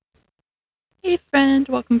Hey friend,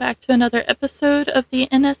 welcome back to another episode of the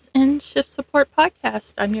NSN Shift Support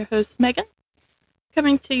Podcast. I'm your host Megan,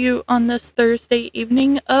 coming to you on this Thursday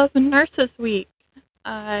evening of Nurses Week.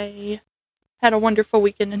 I had a wonderful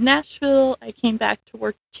weekend in Nashville. I came back to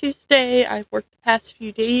work Tuesday. I've worked the past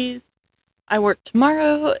few days. I work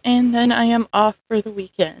tomorrow, and then I am off for the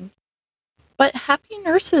weekend. But happy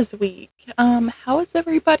Nurses Week. How is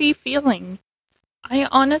everybody feeling? I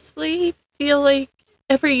honestly feel like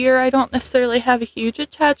every year I don't necessarily have a huge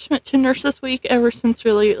attachment to Nurses Week ever since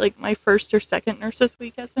really like my first or second Nurses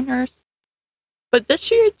Week as a nurse. But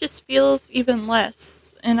this year it just feels even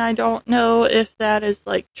less. And I don't know if that is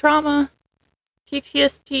like trauma,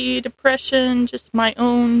 PTSD, depression, just my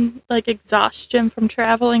own like exhaustion from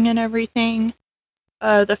traveling and everything.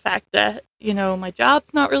 The fact that, my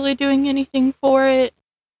job's not really doing anything for it.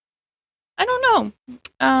 I don't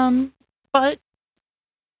know. But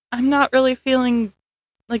I'm not really feeling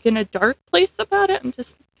like in a dark place about it. I'm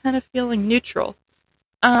just kind of feeling neutral.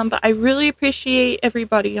 But I really appreciate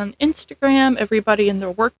everybody on Instagram, everybody in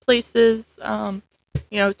their workplaces,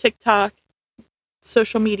 TikTok,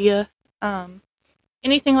 social media,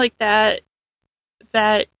 anything like that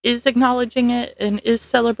is acknowledging it and is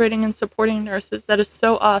celebrating and supporting nurses. That is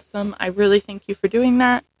so awesome. I really thank you for doing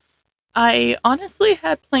that. I honestly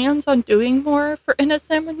had plans on doing more for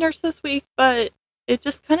NSM with Nurses Week, but it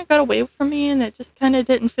just kind of got away from me and it just kind of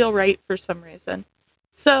didn't feel right for some reason.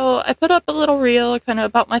 So I put up a little reel kind of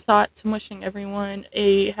about my thoughts and wishing everyone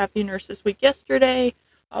a happy Nurses Week yesterday.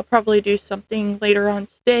 I'll probably do something later on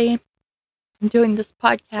today. I'm doing this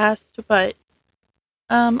podcast, but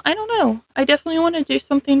I don't know. I definitely want to do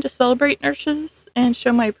something to celebrate nurses and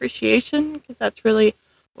show my appreciation because that's really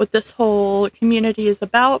what this whole community is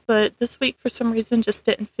about. But this week, for some reason, just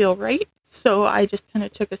didn't feel right. So I just kind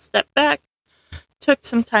of took a step back, took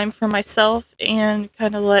some time for myself, and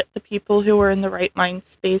kind of let the people who are in the right mind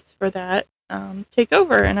space for that take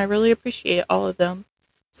over. And I really appreciate all of them.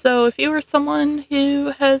 So if you are someone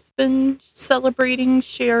who has been celebrating,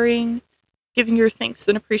 sharing, giving your thanks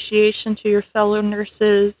and appreciation to your fellow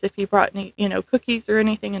nurses, if you brought any, cookies or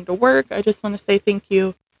anything into work, I just want to say thank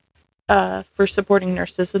you for supporting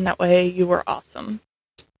nurses, and that way you were awesome.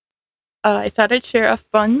 I thought I'd share a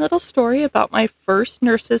fun little story about my first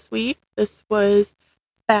Nurses Week. This was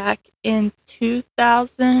back in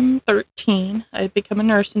 2013. I had become a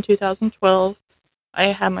nurse in 2012. I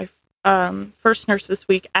had my first Nurses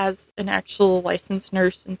Week as an actual licensed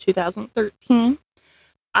nurse in 2013.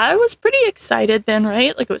 I was pretty excited then,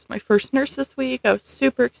 right? Like, it was my first Nurses Week. I was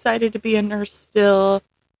super excited to be a nurse still.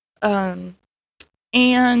 And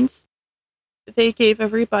they gave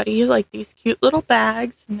everybody, like, these cute little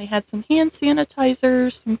bags, and they had some hand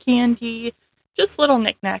sanitizers, some candy, just little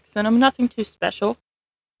knickknacks in them, nothing too special.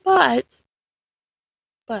 But,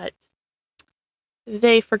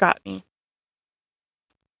 they forgot me.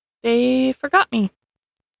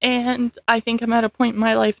 And I think I'm at a point in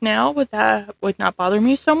my life now where that would not bother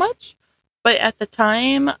me so much. But at the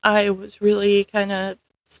time, I was really kind of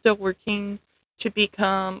still working to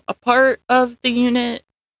become a part of the unit.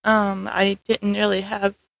 I didn't really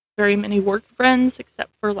have very many work friends except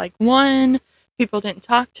for like one. People didn't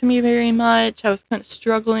talk to me very much. I was kind of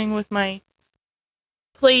struggling with my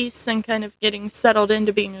place and kind of getting settled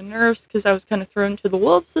into being a nurse because I was kind of thrown to the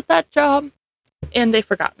wolves at that job. And they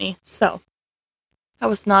forgot me. So that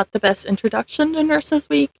was not the best introduction to Nurses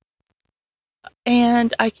Week,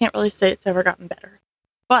 and I can't really say it's ever gotten better.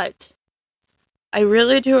 But I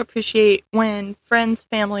really do appreciate when friends,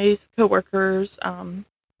 families, coworkers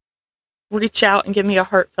reach out and give me a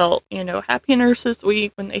heartfelt, happy Nurses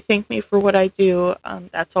Week when they thank me for what I do.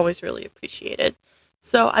 That's always really appreciated.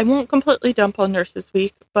 So I won't completely dump on Nurses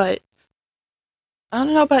Week, but I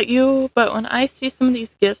don't know about you, but when I see some of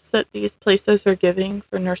these gifts that these places are giving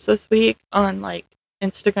for Nurses Week on like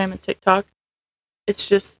Instagram and TikTok, it's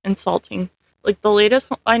just insulting. Like the latest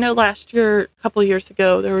one, I know last year, a couple years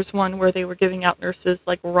ago, there was one where they were giving out nurses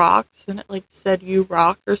like rocks and it like said "you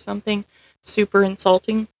rock" or something, super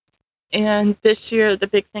insulting. And this year, the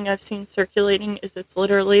big thing I've seen circulating is it's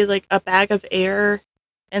literally like a bag of air,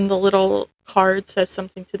 and the little card says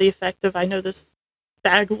something to the effect of, "I know this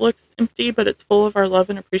bag looks empty, but it's full of our love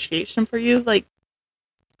and appreciation for you." Like,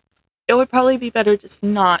 it would probably be better just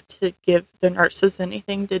not to give the nurses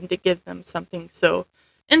anything than to give them something so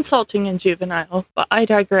insulting and juvenile. But I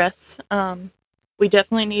digress. We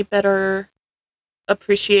definitely need better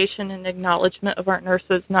appreciation and acknowledgement of our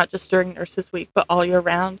nurses, not just during Nurses Week, but all year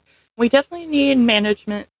round. We definitely need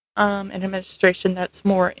management and administration that's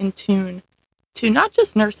more in tune to not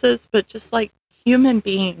just nurses, but just like human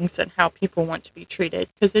beings and how people want to be treated,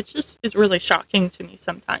 because it just is really shocking to me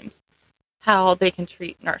sometimes. how they can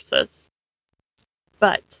treat nurses.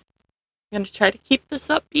 But I'm going to try to keep this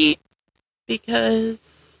upbeat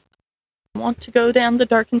because I want to go down the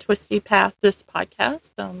dark and twisty path this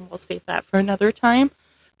podcast. We'll save that for another time.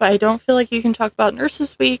 But I don't feel like you can talk about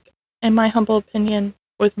Nurses Week, in my humble opinion,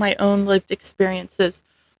 with my own lived experiences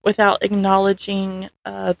without acknowledging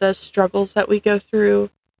the struggles that we go through,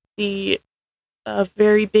 the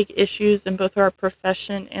very big issues in both our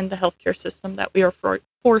profession and the healthcare system that we are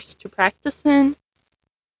forced to practice in.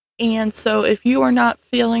 And so if you are not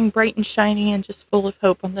feeling bright and shiny and just full of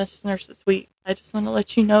hope on this Nurses Week, I just want to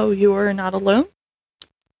let you know you are not alone.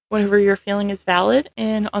 Whatever you're feeling is valid.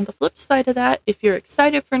 And on the flip side of that, if you're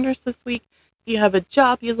excited for Nurses Week, if you have a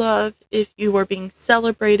job you love, if you are being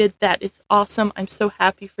celebrated, that is awesome. I'm so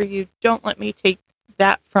happy for you. Don't let me take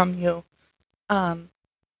that from you.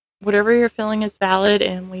 Whatever you're feeling is valid,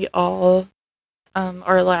 and we all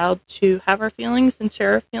are allowed to have our feelings and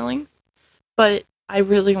share our feelings. But I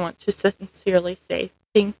really want to sincerely say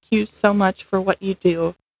thank you so much for what you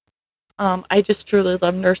do. I just truly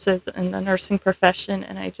love nurses and the nursing profession,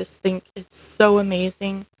 and I just think it's so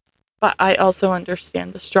amazing. But I also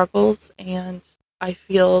understand the struggles, and I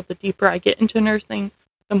feel the deeper I get into nursing,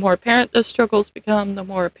 the more apparent those struggles become, the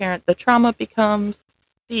more apparent the trauma becomes,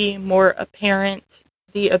 the more apparent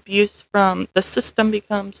the abuse from the system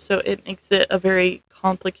becomes. So it makes it a very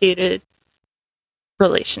complicated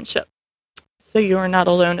relationship. So you are not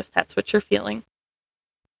alone if that's what you're feeling.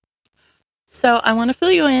 So I want to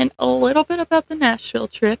fill you in a little bit about the Nashville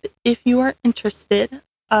trip if you are interested.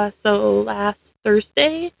 So last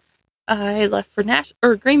Thursday, I left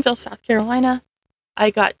for Greenville, South Carolina. I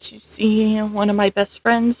got to see one of my best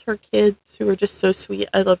friends, her kids, who are just so sweet.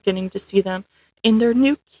 I love getting to see them. And their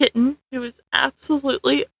new kitten, who is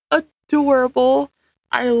absolutely adorable.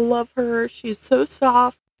 I love her. She's so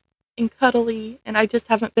soft and cuddly, and I just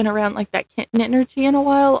haven't been around like that kitten energy in a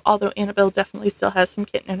while, although Annabelle definitely still has some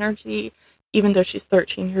kitten energy, even though she's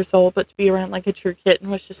 13 years old. But to be around like a true kitten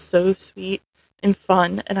was just so sweet and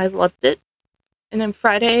fun, and I loved it. And then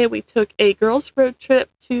Friday, we took a girls' road trip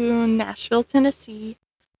to Nashville, Tennessee.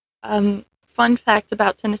 Fun fact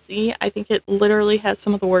about Tennessee, I think it literally has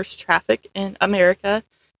some of the worst traffic in America.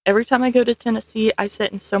 Every time I go to Tennessee, I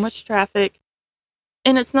sit in so much traffic,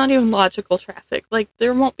 and it's not even logical traffic. Like,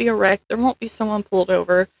 there won't be a wreck, there won't be someone pulled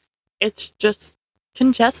over. It's just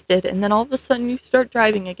congested, and then all of a sudden you start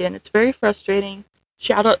driving again. It's very frustrating.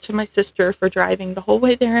 Shout out to my sister for driving the whole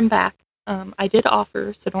way there and back. I did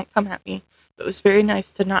offer, so don't come at me. But it was very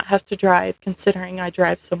nice to not have to drive, considering I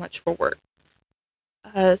drive so much for work.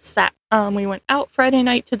 We went out Friday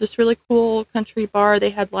night to this really cool country bar. They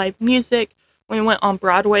had live music. We went on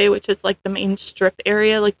Broadway, which is like the main strip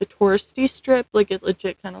area, like the touristy strip. Like, it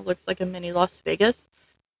legit kind of looks like a mini Las Vegas.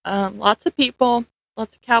 Lots of people,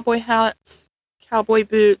 lots of cowboy hats, cowboy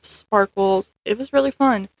boots, sparkles. It was really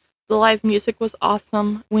fun. The live music was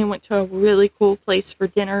awesome. We went to a really cool place for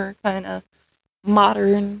dinner, kind of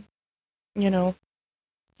modern,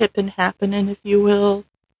 hip and happening, if you will.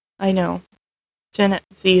 I know Gen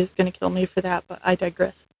Z is going to kill me for that, but I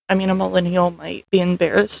digress. I mean, a millennial might be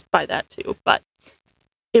embarrassed by that too, but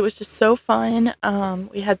it was just so fun.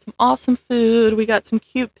 We had some awesome food. We got some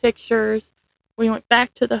cute pictures. We went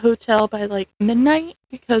back to the hotel by like midnight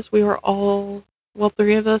because we were all,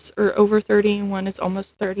 three of us are over 30 and one is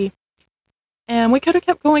almost 30. And we could have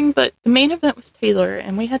kept going, but the main event was Taylor,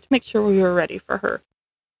 and we had to make sure we were ready for her.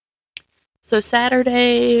 So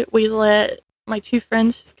Saturday, we let my two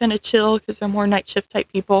friends just kind of chill because they're more night shift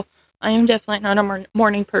type people. I am definitely not a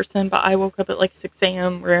morning person, but I woke up at like 6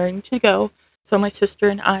 a.m. raring to go. So my sister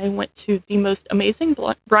and I went to the most amazing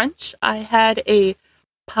brunch. I had a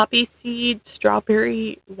poppy seed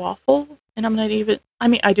strawberry waffle, and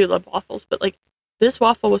I do love waffles, but like this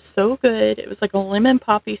waffle was so good. It was like a lemon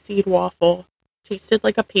poppy seed waffle. Tasted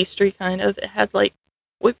like a pastry kind of. It had like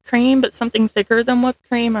whipped cream, but something thicker than whipped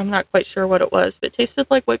cream. I'm not quite sure what it was, but it tasted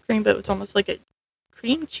like whipped cream, but it was almost like a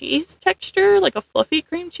cream cheese texture, like a fluffy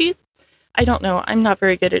cream cheese. I don't know. I'm not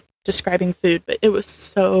very good at describing food, but it was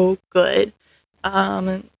so good.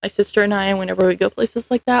 My sister and I, whenever we go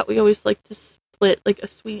places like that, we always like to split like a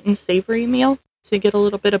sweet and savory meal to get a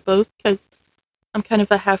little bit of both, because I'm kind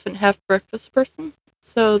of a half and half breakfast person.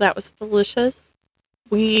 So that was delicious.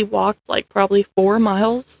 We walked like probably 4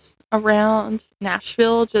 miles around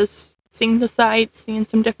Nashville, just seeing the sights, seeing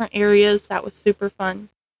some different areas. That was super fun.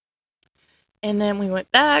 And then we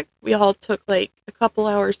went back. We all took like a couple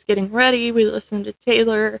hours getting ready. We listened to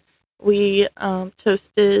Taylor. We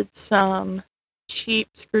toasted some cheap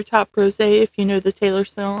screw top rosé. If you know the Taylor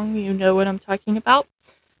song, you know what I'm talking about.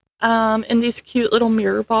 In these cute little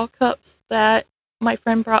mirror ball cups that my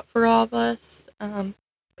friend brought for all of us.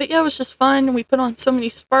 But yeah, it was just fun. We put on so many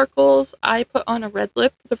sparkles. I put on a red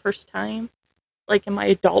lip for the first time, like in my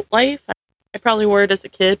adult life. I probably wore it as a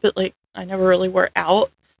kid, but like I never really wore it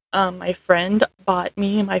out. My friend bought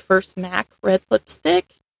me my first MAC red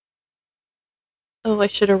lipstick. Oh, I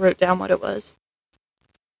should have wrote down what it was.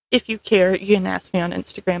 If you care, you can ask me on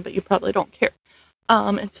Instagram, but you probably don't care.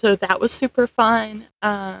 And so that was super fun.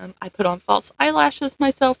 I put on false eyelashes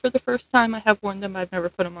myself for the first time. I have worn them. I've never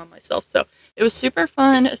put them on myself. So it was super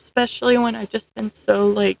fun, especially when I've just been so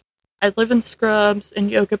like, I live in scrubs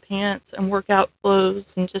and yoga pants and workout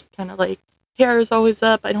clothes and just kind of like hair is always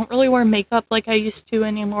up. I don't really wear makeup like I used to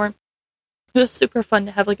anymore. It was super fun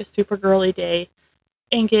to have like a super girly day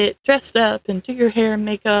and get dressed up and do your hair and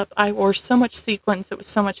makeup. I wore so much sequins. It was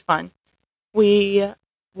so much fun. We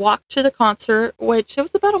walked to the concert, which it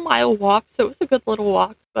was about a mile walk, so it was a good little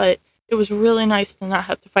walk, but it was really nice to not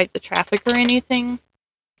have to fight the traffic or anything.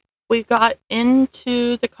 We got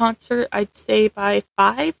into the concert, I'd say by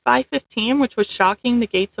 5:15, which was shocking. The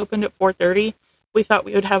gates opened at 4:30. We thought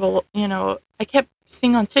we would have I kept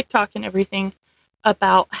seeing on TikTok and everything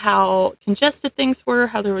about how congested things were,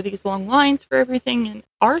 how there were these long lines for everything in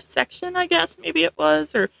our section, I guess maybe it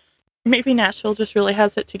was, or maybe Nashville just really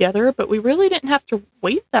has it together, but we really didn't have to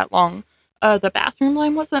wait that long. The bathroom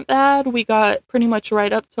line wasn't bad. We got pretty much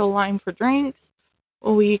right up to a line for drinks.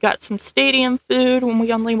 We got some stadium food when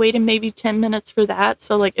we only waited maybe 10 minutes for that.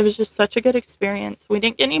 So, like, it was just such a good experience. We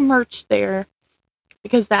didn't get any merch there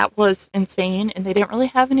because that was insane, and they didn't really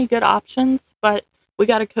have any good options, but we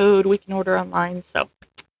got a code. We can order online, so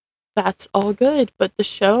that's all good. But the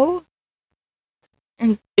show,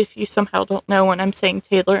 and if you somehow don't know when I'm saying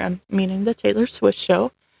Taylor, I'm meaning the Taylor Swift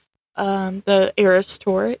show, the Eras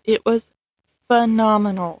tour, it was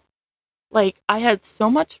phenomenal. Like, I had so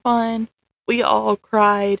much fun. We all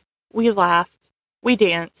cried. We laughed. We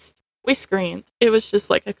danced. We screamed. It was just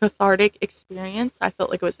like a cathartic experience. I felt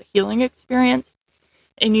like it was a healing experience.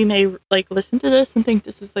 And you may like listen to this and think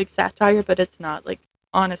this is like satire, but it's not. Like,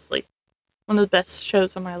 honestly, one of the best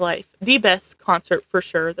shows of my life. The best concert for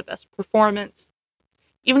sure. The best performance.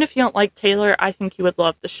 Even if you don't like Taylor, I think you would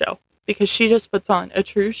love the show because she just puts on a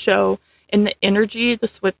true show, and the energy the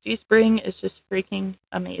Swifties bring is just freaking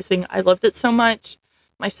amazing. I loved it so much.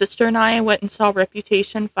 My sister and I went and saw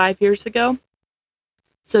Reputation 5 years ago.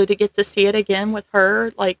 So to get to see it again with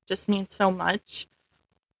her, like, just means so much.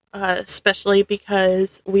 Especially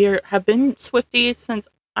because have been Swifties since,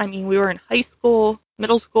 we were in high school,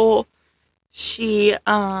 middle school. She,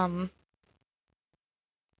 my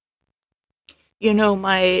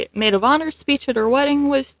maid of honor speech at her wedding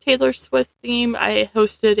was Taylor Swift themed. I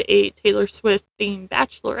hosted a Taylor Swift themed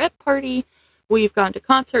bachelorette party. We've gone to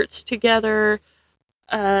concerts together.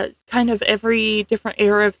 Kind of every different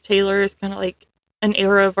era of Taylor is kind of like an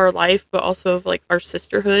era of our life, but also of like our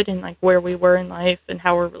sisterhood and like where we were in life and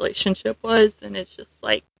how our relationship was. And it's just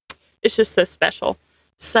so special.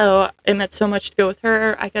 So it meant so much to go with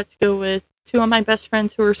her. I got to go with two of my best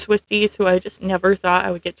friends who are Swifties, who I just never thought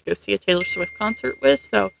I would get to go see a Taylor Swift concert with.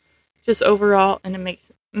 So just overall an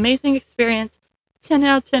amazing experience. 10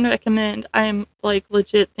 out of 10 recommend. I'm like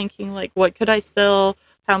legit thinking like, what could I sell?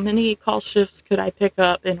 How many call shifts could I pick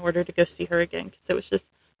up in order to go see her again? Because it was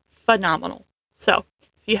just phenomenal. So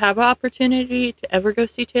if you have an opportunity to ever go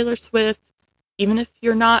see Taylor Swift, even if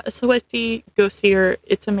you're not a Swiftie, go see her.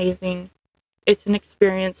 It's amazing. It's an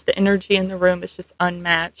experience. The energy in the room is just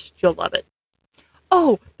unmatched. You'll love it.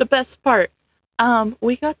 Oh, the best part.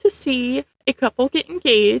 We got to see a couple get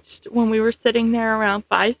engaged when we were sitting there around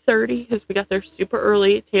 5:30 because we got there super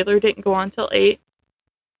early. Taylor didn't go on till 8.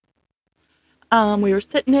 We were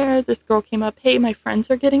sitting there. This girl came up. Hey, my friends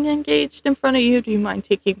are getting engaged in front of you. Do you mind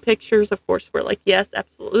taking pictures? Of course, we're like, yes,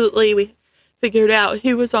 absolutely. We figured out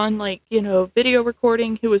who was on video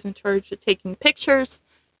recording, who was in charge of taking pictures.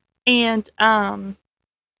 And,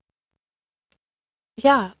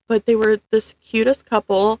 yeah, but they were this cutest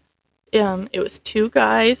couple. It was two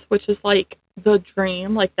guys, which is like the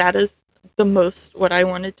dream. Like that is the most what I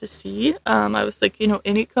wanted to see. I was like,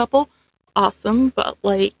 any couple, awesome. But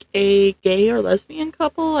like a gay or lesbian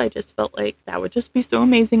couple, I just felt like that would just be so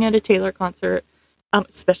amazing at a Taylor concert.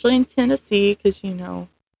 Especially in Tennessee, because,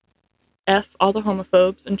 F all the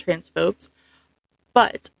homophobes and transphobes.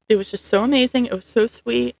 But it was just so amazing. It was so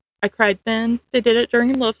sweet. I cried then. They did it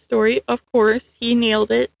during Love Story, of course. He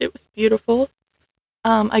nailed it. It was beautiful.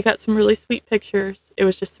 I got some really sweet pictures. It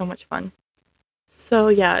was just so much fun. So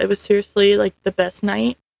yeah, it was seriously like the best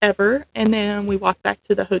night ever. And then we walked back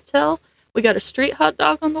to the hotel. We got a street hot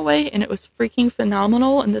dog on the way, and it was freaking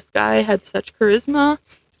phenomenal. And this guy had such charisma.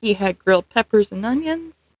 He had grilled peppers and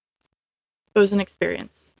onions. it was an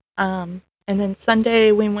experience. And then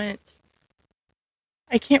Sunday we went,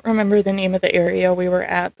 I can't remember the name of the area we were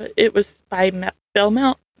at, but it was by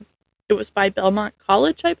Belmont. It was by Belmont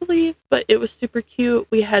College, I believe, but it was super cute.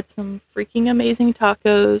 We had some freaking amazing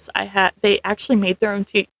tacos. They actually made their own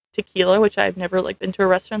tequila, which I've never been to a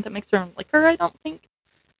restaurant that makes their own liquor, I don't think.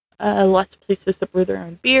 Lots of places that brew their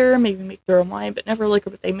own beer, maybe make their own wine, but never liquor,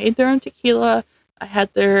 but they made their own tequila. I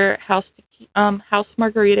had their house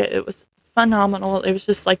margarita. It was phenomenal. It was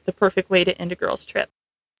just the perfect way to end a girls' trip.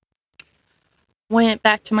 Went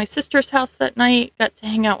back to my sister's house that night, got to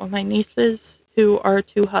hang out with my nieces, who are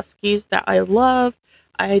two huskies that I love.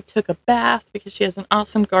 I took a bath because she has an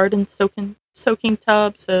awesome garden soaking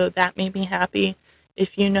tub, so that made me happy.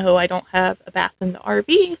 If you know, I don't have a bath in the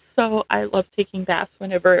RV, so I love taking baths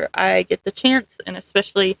whenever I get the chance, and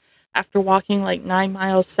especially after walking 9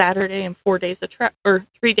 miles Saturday and 4 days or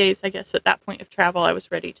 3 days, I guess, at that point of travel, I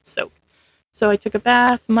was ready to soak. So I took a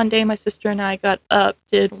bath. Monday, my sister and I got up,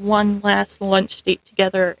 did one last lunch date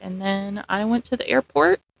together, and then I went to the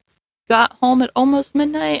airport, got home at almost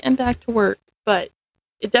midnight, and back to work. But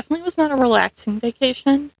it definitely was not a relaxing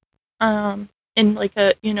vacation. I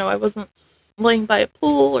wasn't laying by a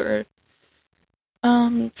pool or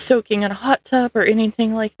soaking in a hot tub or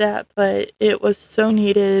anything like that, but it was so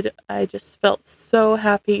needed. I just felt so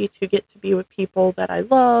happy to get to be with people that I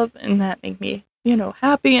love and that make me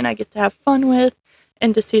happy and I get to have fun with,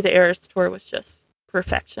 and to see the Eras Tour was just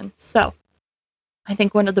perfection. So I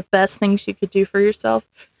think one of the best things you could do for yourself,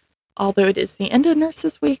 although it is the end of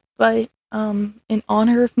Nurses Week, but in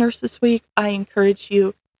honor of Nurses Week, I encourage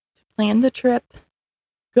you to plan the trip.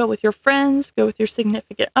 Go with your friends, go with your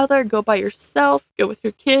significant other, go by yourself, go with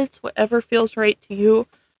your kids, whatever feels right to you.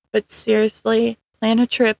 But seriously, plan a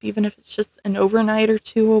trip, even if it's just an overnight or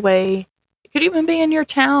two away. It could even be in your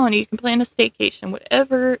town. You can plan a staycation,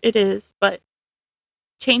 whatever it is. But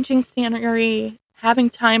changing scenery, having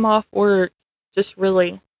time off work, just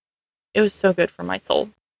really, it was so good for my soul.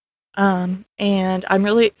 And I'm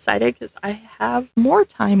really excited because I have more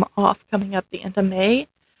time off coming up the end of May.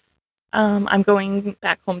 I'm going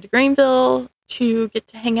back home to Greenville to get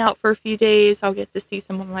to hang out for a few days. I'll get to see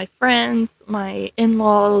some of my friends, my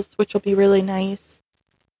in-laws, which will be really nice.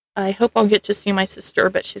 I hope I'll get to see my sister,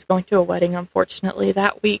 but she's going to a wedding, unfortunately,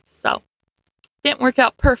 that week. So, didn't work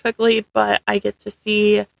out perfectly, but I get to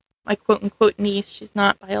see my quote-unquote niece. She's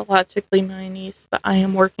not biologically my niece, but I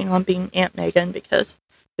am working on being Aunt Megan because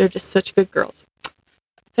they're just such good girls.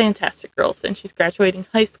 Fantastic girls, and she's graduating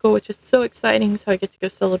high school, which is so exciting, so I get to go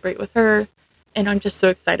celebrate with her, and I'm just so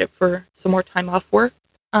excited for some more time off work.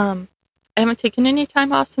 I haven't taken any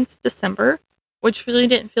time off since December, which really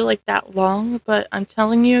didn't feel like that long, but I'm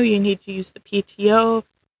telling you, you need to use the PTO,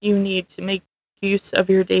 you need to make use of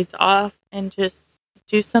your days off, and just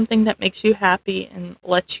do something that makes you happy and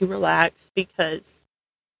lets you relax, because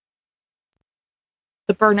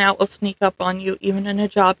the burnout will sneak up on you, even in a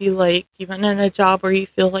job you like, even in a job where you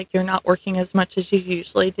feel like you're not working as much as you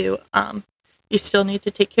usually do. You still need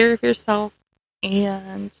to take care of yourself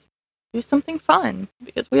and do something fun,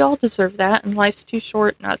 because we all deserve that, and life's too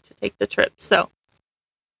short not to take the trip. So,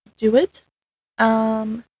 do it.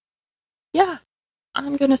 Yeah,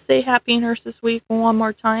 I'm going to say Happy Nurses Week one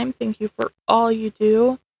more time. Thank you for all you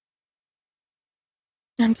do.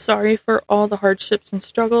 I'm sorry for all the hardships and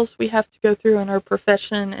struggles we have to go through in our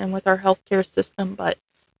profession and with our healthcare system, but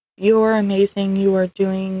you are amazing. You are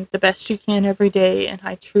doing the best you can every day, and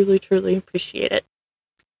I truly, truly appreciate it.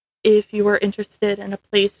 If you are interested in a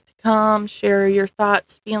place to come, share your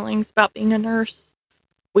thoughts, feelings about being a nurse,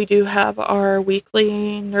 we do have our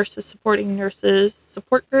weekly Nurses Supporting Nurses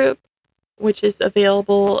support group, which is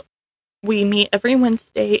available. We meet every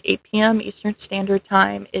Wednesday, 8 p.m. Eastern Standard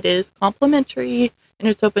Time. It is complimentary, and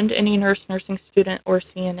it's open to any nurse, nursing student, or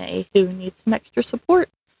CNA who needs some extra support.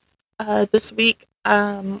 This week,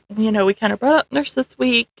 we kind of brought up Nurses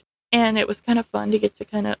Week, and it was kind of fun to get to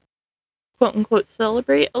kind of quote-unquote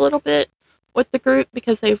celebrate a little bit with the group,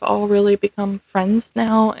 because they've all really become friends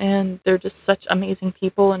now, and they're just such amazing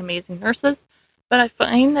people and amazing nurses. But I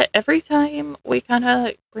find that every time we kind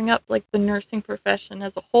of bring up the nursing profession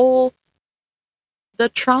as a whole, the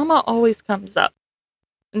trauma always comes up.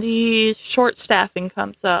 The short staffing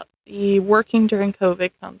comes up. The working during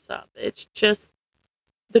COVID comes up. It's just,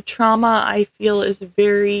 the trauma, I feel, is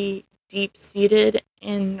very deep-seated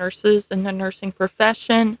in nurses and the nursing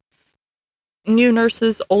profession. New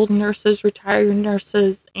nurses, old nurses, retired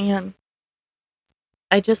nurses, and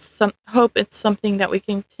I just hope it's something that we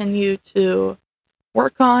continue to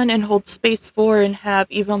work on and hold space for, and have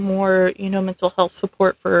even more, mental health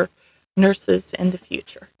support for nurses in the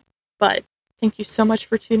future. But thank you so much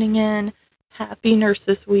for tuning in. Happy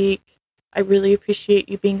Nurses Week. I really appreciate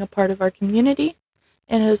you being a part of our community.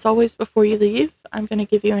 And as always, before you leave, I'm going to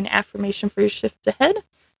give you an affirmation for your shift ahead.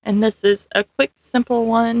 And this is a quick, simple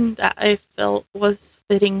one that I felt was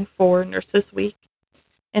fitting for Nurses Week.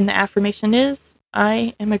 And the affirmation is,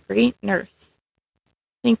 I am a great nurse.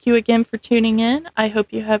 Thank you again for tuning in. I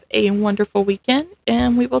hope you have a wonderful weekend,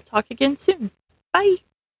 and we will talk again soon. Bye.